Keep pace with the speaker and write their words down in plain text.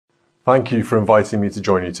Thank you for inviting me to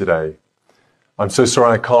join you today. I'm so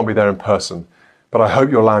sorry I can't be there in person, but I hope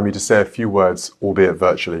you'll allow me to say a few words, albeit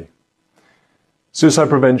virtually. Suicide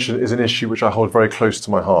prevention is an issue which I hold very close to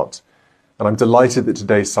my heart, and I'm delighted that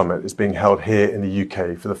today's summit is being held here in the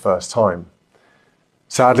UK for the first time.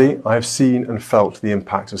 Sadly, I have seen and felt the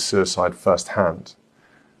impact of suicide firsthand.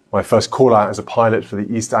 My first call out as a pilot for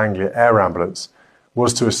the East Anglia Air Ambulance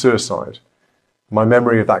was to a suicide. My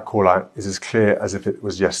memory of that call out is as clear as if it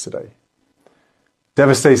was yesterday.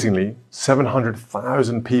 Devastatingly,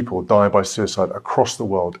 700,000 people die by suicide across the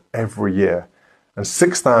world every year, and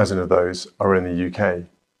 6,000 of those are in the UK.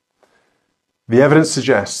 The evidence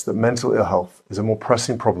suggests that mental ill health is a more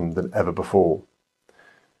pressing problem than ever before.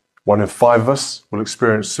 1 in 5 of us will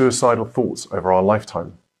experience suicidal thoughts over our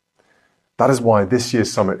lifetime. That is why this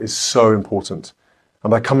year's summit is so important,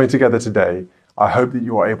 and by coming together today, I hope that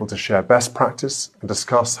you are able to share best practice and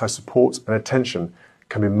discuss how support and attention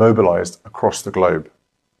can be mobilised across the globe.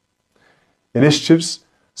 Initiatives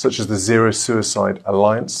such as the Zero Suicide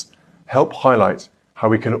Alliance help highlight how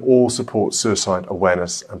we can all support suicide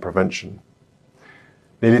awareness and prevention.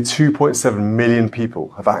 Nearly 2.7 million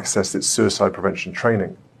people have accessed its suicide prevention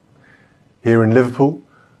training. Here in Liverpool,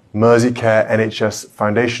 Merseycare NHS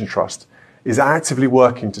Foundation Trust is actively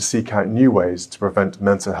working to seek out new ways to prevent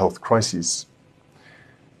mental health crises.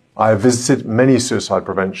 I have visited many suicide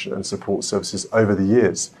prevention and support services over the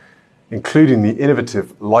years, including the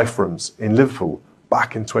innovative Life Rooms in Liverpool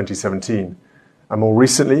back in 2017, and more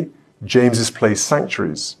recently, James's Place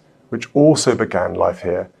Sanctuaries, which also began life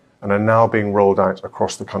here and are now being rolled out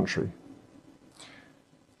across the country.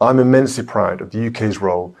 I'm immensely proud of the UK's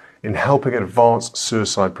role in helping advance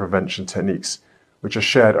suicide prevention techniques, which are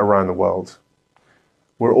shared around the world.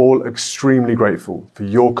 We're all extremely grateful for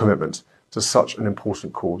your commitment to such an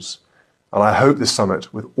important cause, and I hope this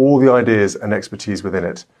summit, with all the ideas and expertise within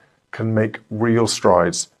it, can make real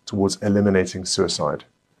strides towards eliminating suicide.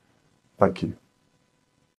 Thank you.